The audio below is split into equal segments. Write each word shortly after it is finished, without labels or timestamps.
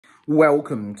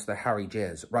Welcome to the Harry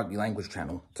Jez Rugby Language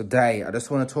channel. Today, I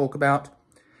just want to talk about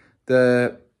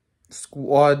the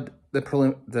squad,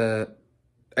 the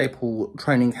April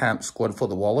training camp squad for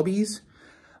the Wallabies.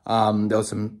 There were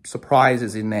some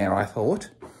surprises in there, I thought.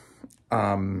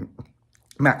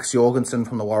 Max Jorgensen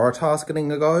from the Waratahs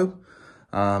getting a go.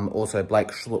 Also Blake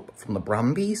Schoupp from the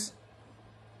Brumbies.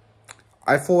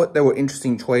 I thought there were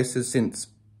interesting choices since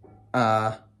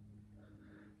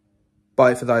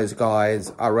both of those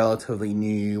guys are relatively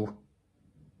new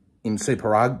in Super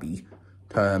Rugby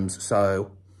terms,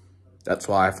 so that's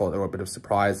why I thought there were a bit of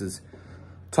surprises.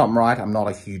 Tom Wright, I'm not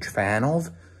a huge fan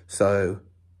of, so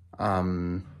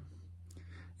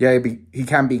yeah, he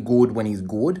can be good when he's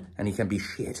good, and he can be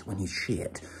shit when he's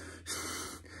shit.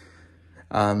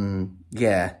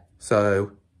 Yeah,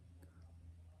 so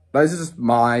those are just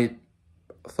my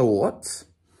thoughts.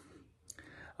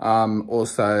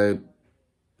 Also,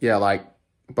 yeah, like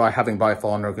by having both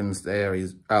Lonergans there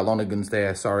is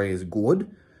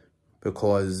good,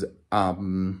 because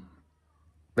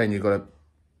then you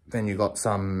got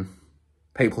some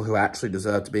people who actually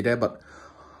deserve to be there. But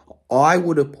I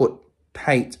would have put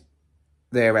Tate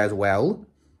there as well,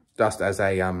 just as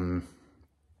a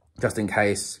just in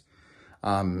case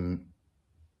the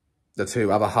two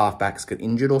other halfbacks get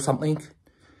injured or something.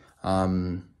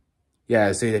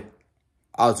 Yeah, see,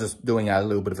 I was just doing a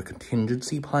little bit of a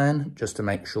contingency plan just to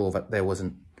make sure that there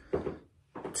wasn't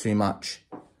too much.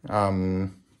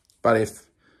 But if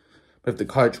the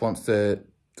coach wants to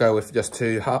go with just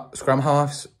two scrum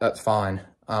halves, that's fine.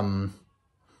 I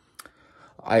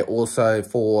also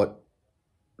thought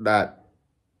that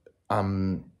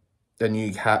the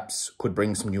new caps could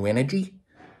bring some new energy.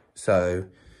 So,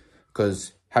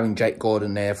 because having Jake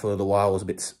Gordon there for a little while was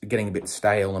getting a bit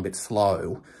stale and a bit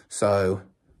slow. So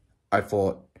I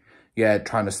thought, yeah,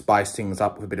 trying to spice things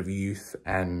up with a bit of youth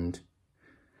and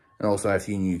also a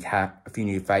few new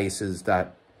faces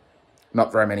that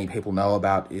not very many people know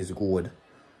about is good.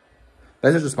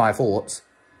 Those are just my thoughts.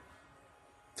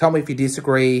 Tell me if you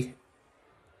disagree,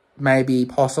 maybe,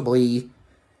 possibly,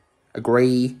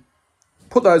 agree.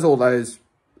 Put all those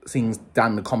things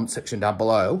down in the comment section down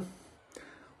below.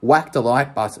 Whack the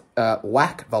like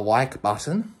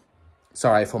button.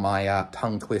 Sorry for my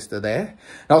tongue twister there. And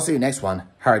I'll see you next one.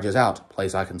 Harry Jez out.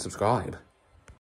 Please like and subscribe.